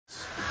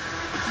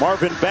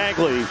Marvin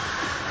Bagley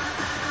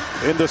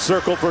in the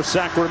circle for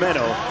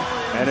Sacramento.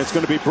 And it's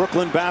going to be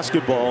Brooklyn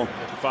basketball.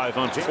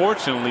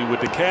 Unfortunately, with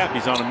the cap,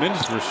 he's on a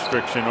minutes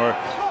restriction, or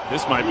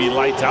this might be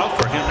lights out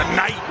for him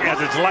tonight, as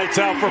it's lights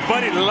out for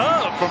Buddy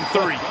Love from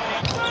 3.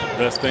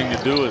 Best thing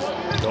to do is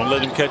don't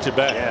let him catch it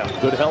back. Yeah,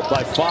 good help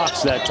by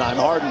Fox that time.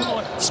 Harden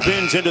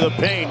spins into the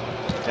paint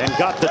and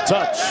got the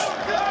touch.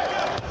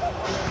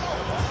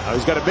 Now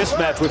he's got a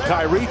mismatch with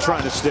Kyrie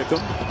trying to stick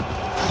him.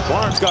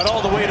 Barnes got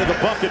all the way to the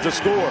bucket to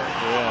score.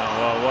 Yeah,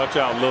 well, watch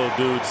out, little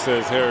dude,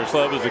 says Harris.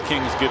 Club as the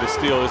Kings get a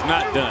steal. It's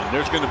not done.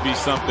 There's going to be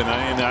something,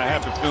 and I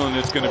have a feeling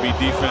it's going to be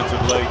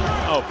defensive late.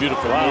 Oh,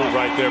 beautiful move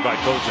right there by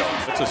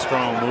Kojo. That's a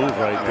strong move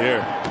right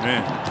there,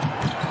 man.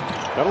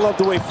 Gotta love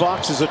the way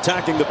Fox is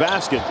attacking the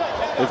basket.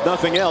 If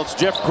nothing else,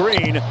 Jeff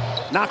Green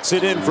knocks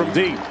it in from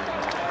deep.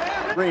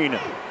 Green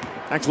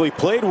actually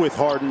played with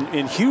Harden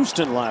in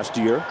Houston last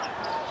year.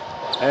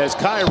 As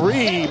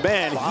Kyrie,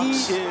 man, he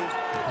is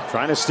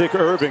trying to stick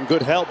Irving.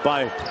 Good help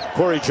by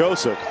Corey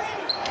Joseph.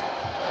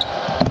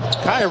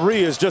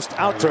 Kyrie is just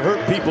out to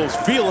hurt people's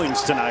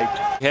feelings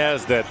tonight. He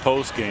has that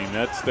post game.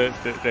 That's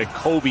that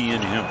Kobe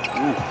in him.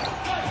 Ooh.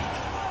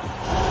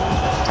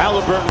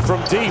 Halliburton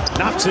from deep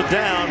knocks it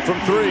down from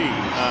 3.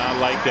 I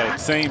like that.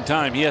 Same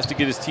time, he has to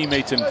get his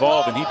teammates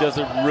involved, and he does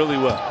it really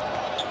well.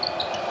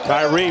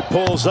 Kyrie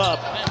pulls up.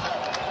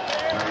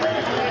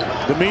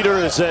 The meter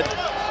is at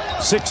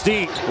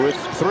 16 with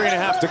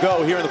 3.5 to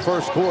go here in the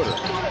first quarter.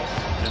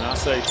 And I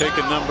say take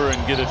a number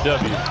and get a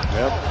W.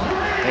 Yep,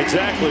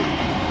 exactly.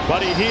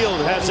 Buddy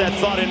Hield has that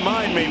thought in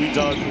mind, maybe,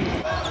 Doug.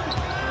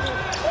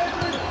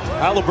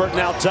 Halliburton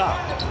out top.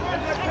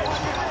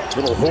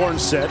 Little horn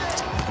set.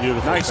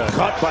 Beautiful. Nice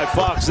cut by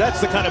Fox. That's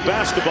the kind of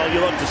basketball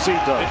you love to see,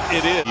 Doug.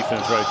 It is.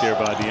 Defense right there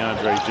by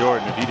DeAndre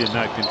Jordan. If he did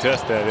not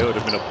contest that, it would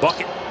have been a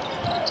bucket.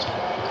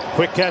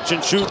 Quick catch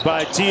and shoot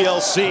by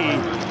TLC,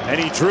 and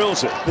he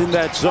drills it in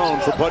that zone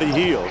for Buddy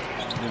Hield.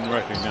 Didn't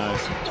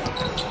recognize.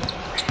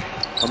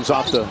 Comes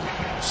off the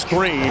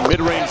screen.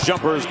 Mid-range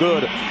jumper is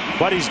good.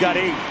 Buddy's got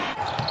 8.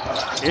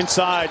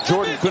 Inside,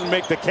 Jordan couldn't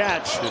make the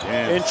catch.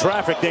 In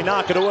traffic, they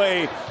knock it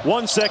away.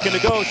 1 second to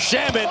go.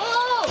 Shamet,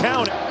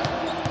 count it.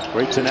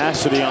 Great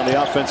tenacity on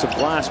the offensive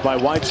glass by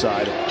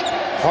Whiteside.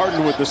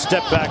 Harden with the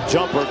step-back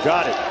jumper,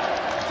 got it.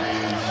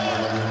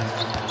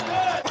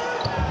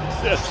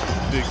 That's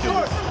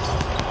ridiculous.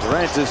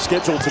 Durant is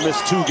scheduled to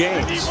miss 2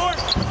 games.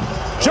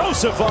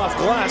 Joseph off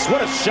glass,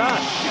 what a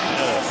shot.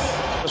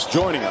 Yes. Just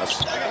joining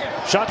us.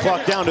 Shot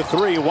clock down to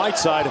 3.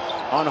 Whiteside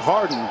on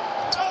Harden.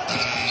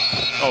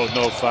 Oh,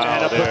 no foul.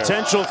 And a there.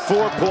 potential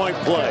 4-point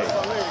play.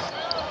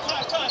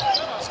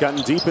 He's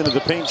gotten deep into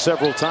the paint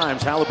several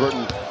times.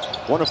 Halliburton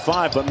 1 of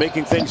 5, but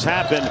making things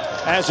happen,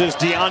 as is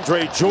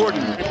DeAndre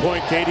Jordan. Good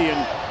point, Katie,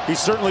 and he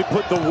certainly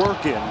put the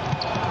work in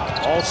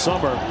all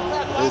summer.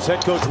 His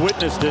head coach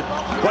witnessed it.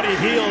 Buddy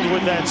Hield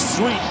with that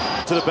sweep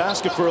to the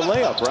basket for a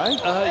layup, right?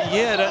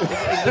 Yeah,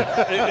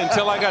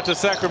 until I got to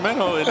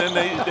Sacramento, and then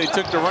they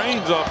took the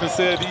reins off and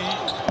said,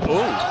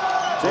 oh.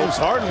 James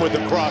Harden with the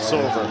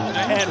crossover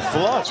and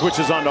flush, which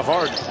is onto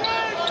Harden.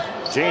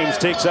 James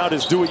takes out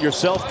his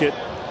do-it-yourself kit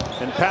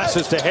and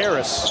passes to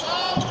Harris.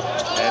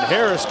 And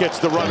Harris gets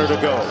the runner to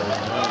go.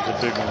 That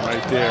was a big one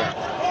right there.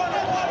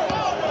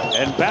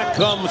 And back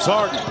comes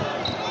Harden.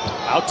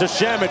 Out to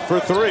Shamet for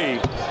 3.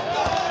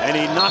 And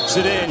he knocks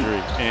it in.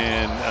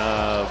 And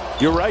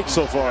you're right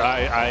so far.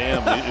 I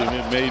am.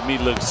 It made me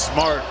look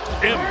smart.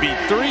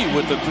 MB3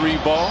 with the 3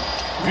 ball.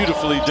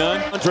 Beautifully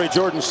done. Andre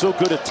Jordan's so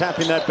good at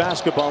tapping that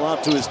basketball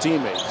out to his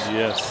teammates.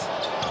 Yes.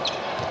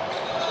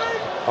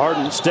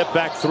 Harden step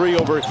back 3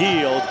 over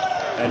Hield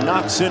and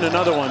knocks in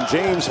another one.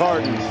 James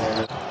Harden.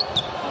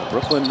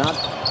 Brooklyn not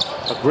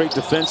a great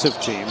defensive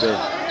team. They're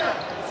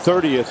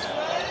 30th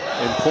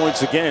in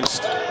points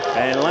against.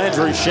 And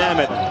Landry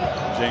Shamet.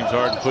 James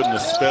Harden putting a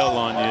spell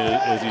on you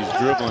as he's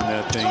dribbling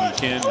that thing. You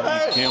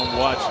can't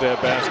watch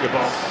that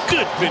basketball.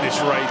 Good finish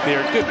right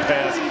there. Good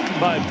pass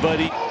by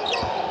Buddy.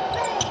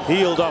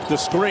 Hield off the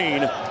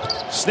screen.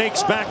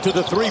 Snakes back to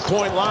the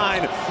 3-point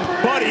line.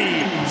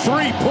 Buddy,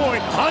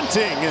 3-point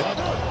hunting.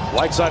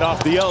 Whiteside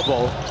off the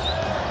elbow.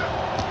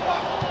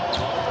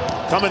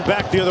 Coming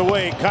back the other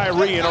way,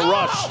 Kyrie in a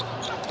rush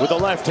with the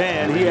left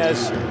hand. He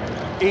has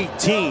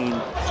 18.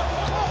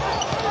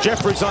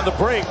 Jeffries on the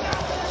break.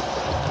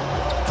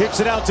 Kicks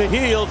it out to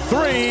Hield.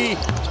 3.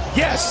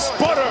 Yes,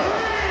 butter.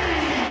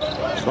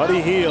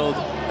 Buddy Hield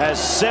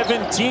has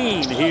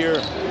 17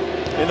 here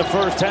in the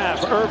first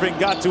half. Irving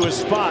got to his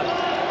spot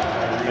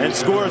and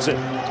scores it.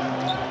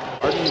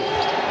 Harden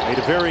made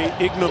a very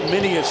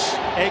ignominious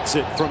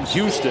exit from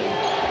Houston,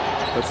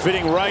 but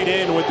fitting right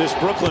in with this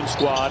Brooklyn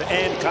squad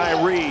and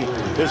Kyrie,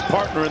 his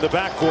partner in the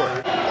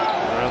backcourt.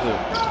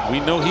 We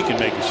know he can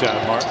make a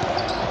shot, Mark.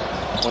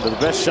 One of the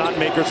best shot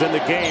makers in the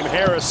game.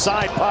 Harris,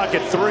 side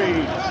pocket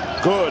 3.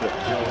 Good.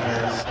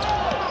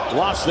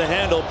 Lost the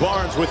handle.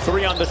 Barnes with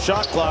 3 on the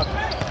shot clock.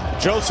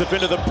 Joseph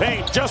into the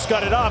paint. Just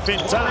got it off in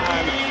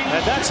time.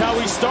 And that's how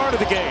he started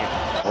the game.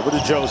 Over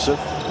to Joseph.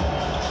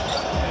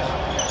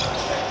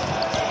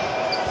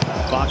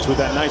 Fox with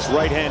that nice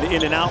right hand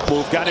in and out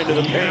move, got into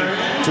the paint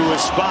to his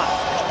spot.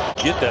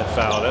 Get that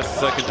foul. That's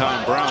the second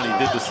time Brown. He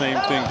did the same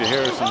thing to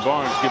Harrison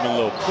Barnes, giving a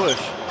little push.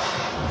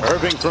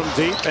 Irving from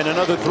deep, and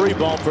another three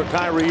ball for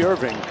Kyrie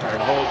Irving.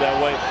 And hold that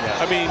way.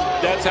 Yeah. I mean,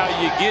 that's how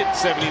you get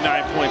 79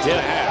 points and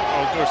a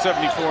half, or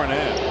 74 and a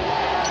half.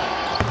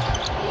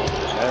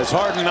 As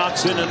Harden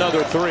knocks in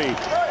another three.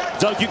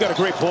 Doug, you got a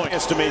great point.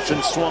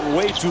 Estimation swung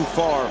way too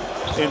far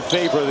in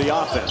favor of the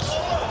offense.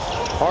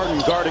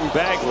 Harden guarding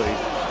Bagley.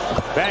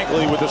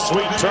 Bagley with a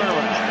sweet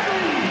turnaround.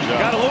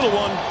 Got a little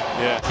one.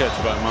 Yeah, catch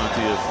by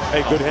Monty.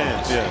 Hey, good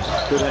hands. Yeah,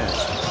 good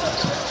hands.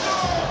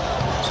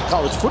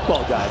 College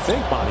football guy, I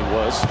think Monty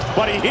was.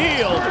 But he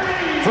healed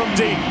from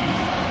deep.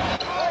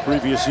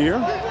 Previous year.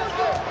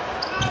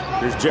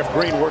 Here's Jeff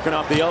Green working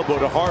off the elbow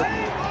to Harden.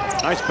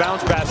 Nice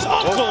bounce pass.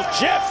 Uncle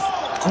Jeff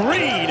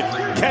Green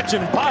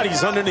catching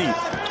bodies underneath.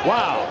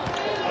 Wow.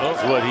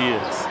 That's what he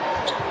is.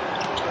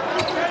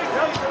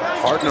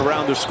 Harden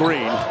around the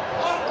screen.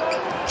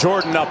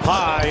 Jordan up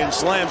high and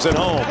slams it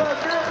home.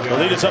 The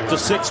lead is up to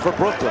 6 for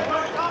Brooklyn.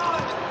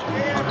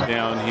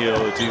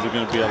 Downhill, it's either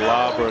going to be a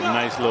lob or a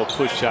nice little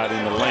push shot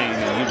in the lane,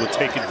 and he will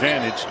take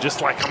advantage,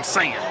 just like I'm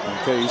saying.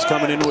 Okay, he's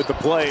coming in with the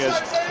play as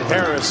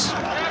Harris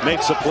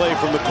makes a play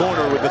from the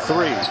corner with the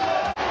three.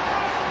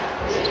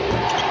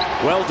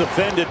 Well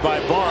defended by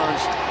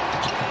Barnes.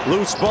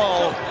 Loose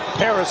ball.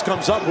 Harris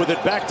comes up with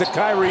it back to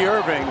Kyrie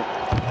Irving.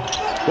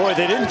 Boy,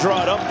 they didn't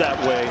draw it up that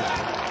way.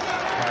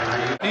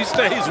 He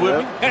stays with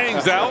me,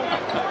 hangs out.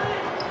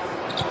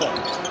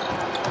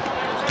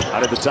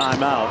 Out of the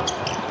timeout.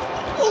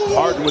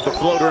 Harden with the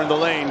floater in the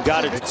lane.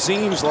 Got it. It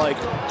seems like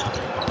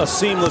a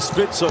seamless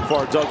fit so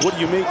far, Doug. What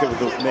do you make of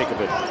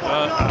it?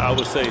 I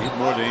would say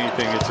more than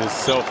anything, it's his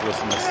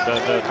selflessness.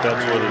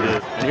 That's what it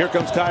is. And here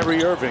comes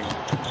Kyrie Irving.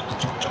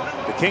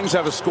 The Kings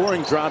have a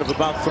scoring drought of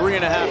about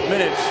 3.5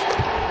 minutes.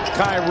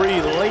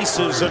 Kyrie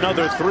laces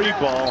another three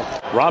ball.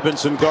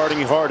 Robinson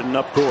guarding Harden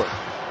up court.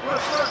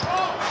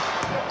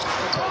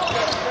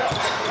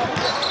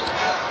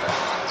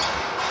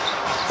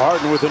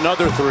 Harden with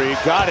another three.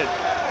 Got it.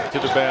 To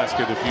the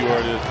basket if you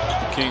are the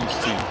Kings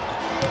team.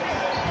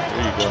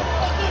 There you go.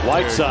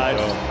 Whiteside.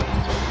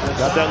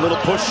 Got that little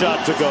push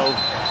shot to go.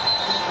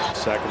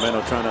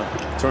 Sacramento trying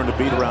to turn the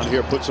beat around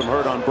here. Put some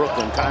hurt on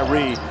Brooklyn.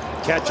 Kyrie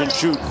catch and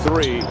shoot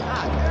three.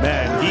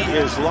 Man, he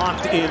is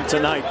locked in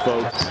tonight,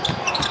 folks.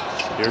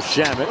 Here's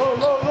Shamet.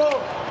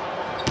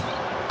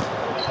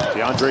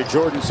 DeAndre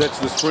Jordan sets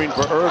the screen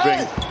for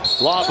Irving.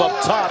 Lob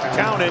up top.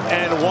 Count it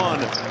and one.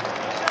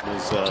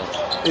 His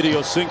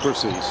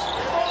idiosyncrasies.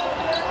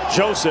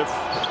 Joseph,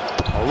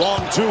 a long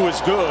two is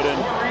good,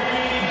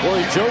 and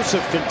boy,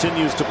 Joseph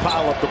continues to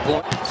pile up the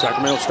point.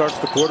 Sacramento starts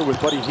the quarter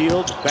with Buddy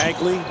Hield,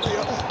 Bagley,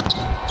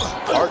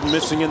 Harden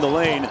missing in the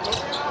lane.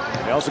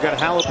 They also got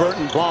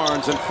Halliburton,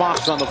 Barnes, and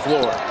Fox on the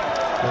floor.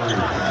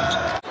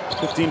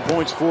 15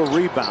 points, 4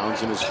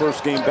 rebounds in his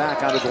first game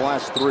back out of the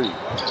last 3.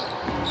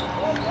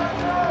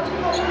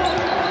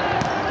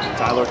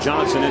 Tyler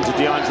Johnson into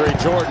DeAndre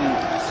Jordan,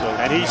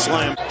 and he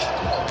slammed.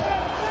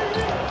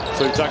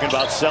 So you're talking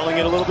about selling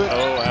it a little bit?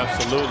 Oh,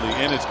 absolutely.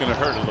 And it's going to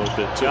hurt a little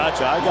bit, too.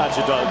 Gotcha. I got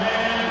you, Doug.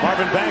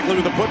 Marvin Bagley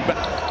with a putback.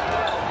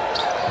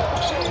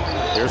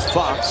 Here's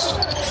Fox.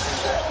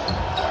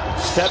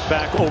 Step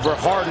back over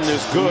Harden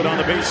is good on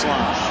the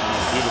baseline.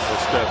 Beautiful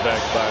step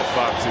back by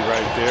Foxy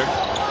right there.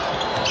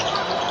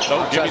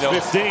 Oh, give me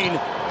those. 15.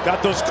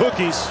 Got those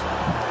cookies.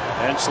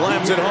 And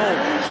slams it home.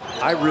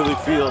 I really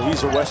feel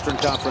he's a Western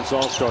Conference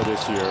All-Star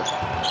this year.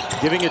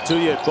 Giving it to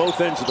you at both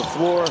ends of the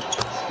floor.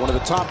 One of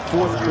the top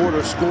fourth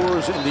quarter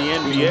scorers in the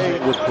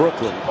NBA with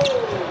Brooklyn.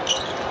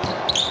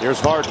 Here's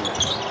Harden.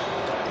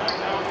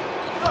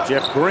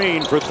 Jeff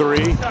Green for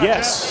three.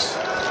 Yes.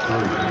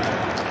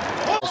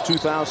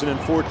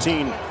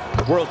 2014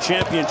 World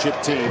Championship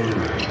team.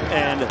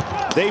 And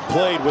they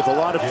played with a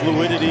lot of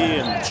fluidity.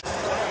 And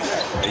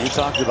you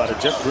talked about it.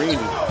 Jeff Green,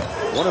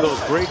 one of those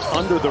great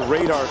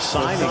under-the-radar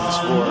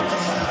signings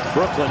for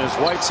Brooklyn as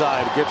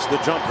Whiteside gets the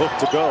jump hook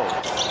to go.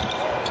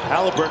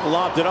 Halliburton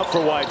lobbed it up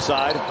for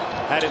Whiteside.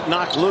 Had it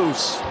knocked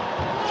loose.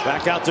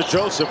 Back out to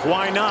Joseph.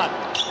 Why not?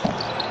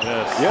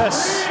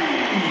 Yes.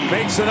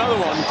 Makes another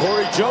one.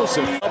 Corey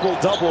Joseph.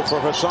 Double-double for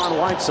Hassan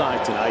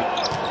Whiteside tonight.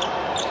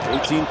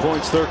 18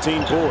 points,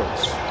 13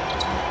 boards.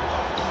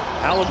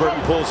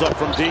 Halliburton pulls up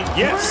from deep.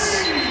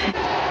 Yes!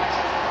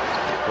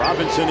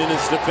 Robinson in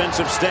his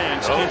defensive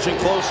stance, inching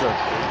closer.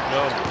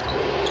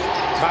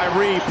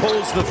 Kyrie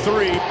pulls the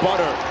three.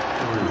 Butter.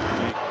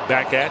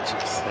 Back at you.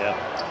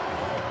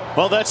 Yeah.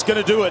 Well, that's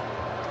going to do it.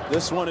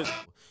 This one is...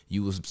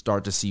 You will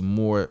start to see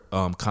more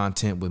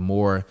content with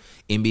more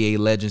NBA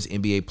legends,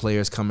 NBA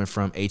players coming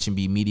from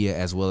HNB Media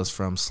as well as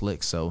from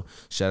Slick. So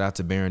shout out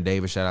to Baron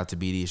Davis, shout out to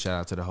BD, shout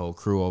out to the whole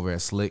crew over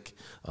at Slick.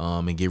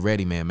 And get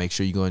ready, man. Make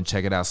sure you go and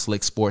check it out,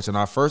 Slick Sports. And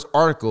our first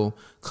article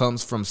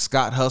comes from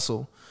Scott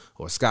Hustle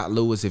or Scott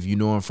Lewis, if you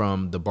know him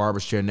from the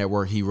Barber's Chair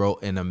Network, he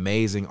wrote an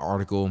amazing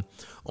article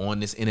on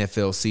this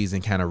NFL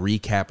season, kind of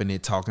recapping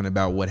it, talking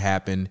about what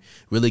happened,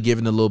 really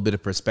giving a little bit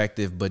of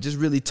perspective, but just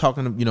really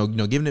talking,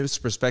 giving his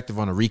perspective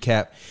on a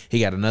recap.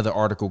 He got another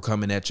article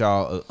coming at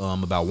y'all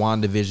about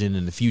WandaVision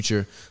in the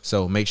future.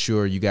 So make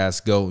sure you guys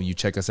go, you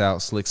check us out,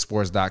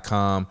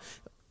 slicksports.com.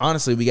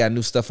 Honestly, we got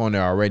new stuff on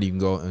there already. You can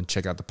go and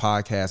check out the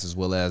podcast as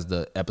well as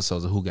the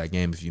episodes of Who Got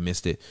Game if you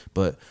missed it.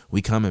 But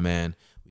we coming, man.